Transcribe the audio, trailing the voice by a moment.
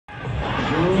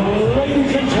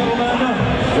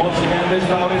this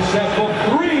bout is set for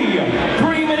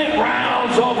three-minute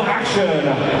rounds of action.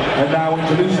 And now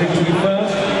introducing to you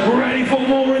first, ready for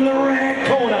more in the red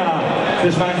corner.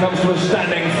 This man comes to us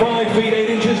standing 5 feet 8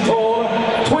 inches tall,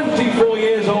 24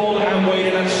 years old and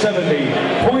weighing at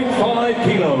 70.5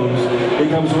 kilos. He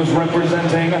comes to us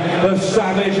representing the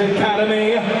Savage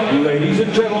Academy. Ladies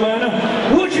and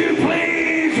gentlemen, would you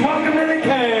please welcome to the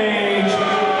cage,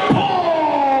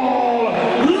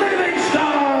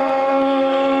 Livingston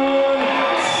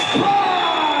Sprite!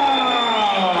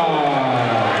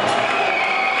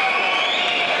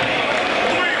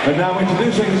 And now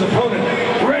introducing his opponent,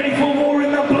 ready for more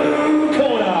in the blue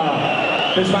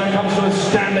corner. This man comes to us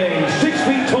standing 6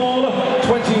 feet tall,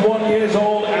 21 years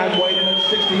old and weighing at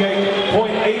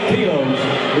 68.8 kilos.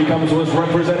 He comes to us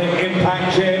representing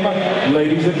Impact Gym.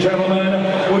 Ladies and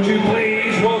gentlemen, would you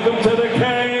please welcome to the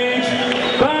cage,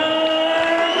 Benito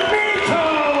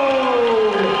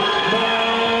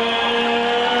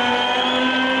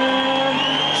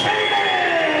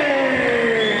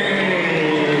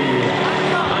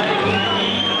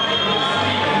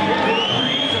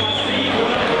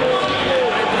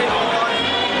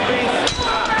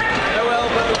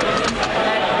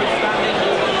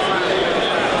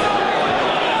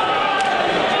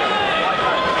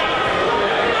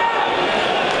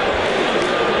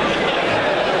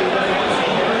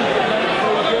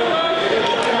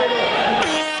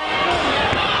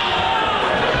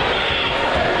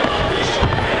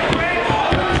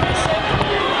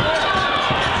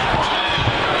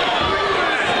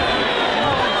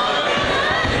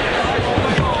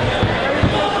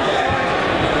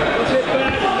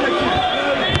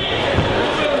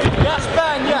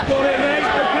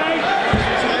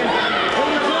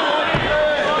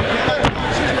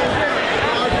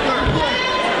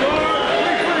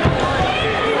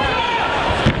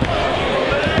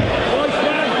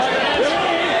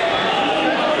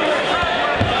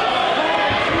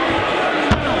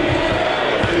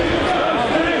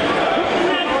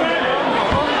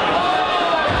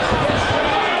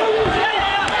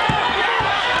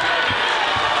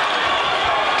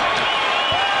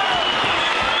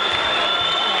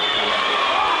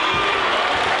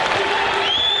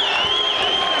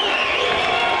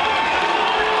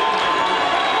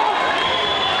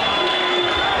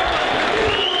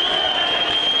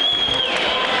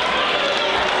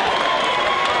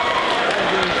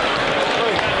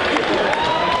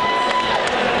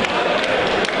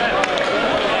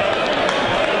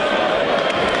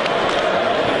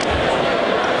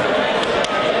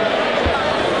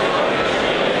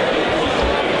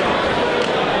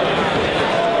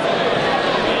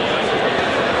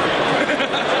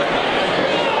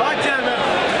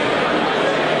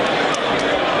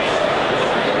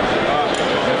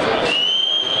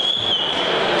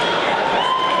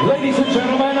Ladies and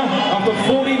gentlemen, after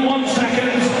 41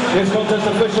 seconds, this contest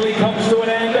officially comes to an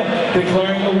end,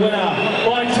 declaring the winner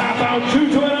by tap out due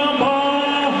to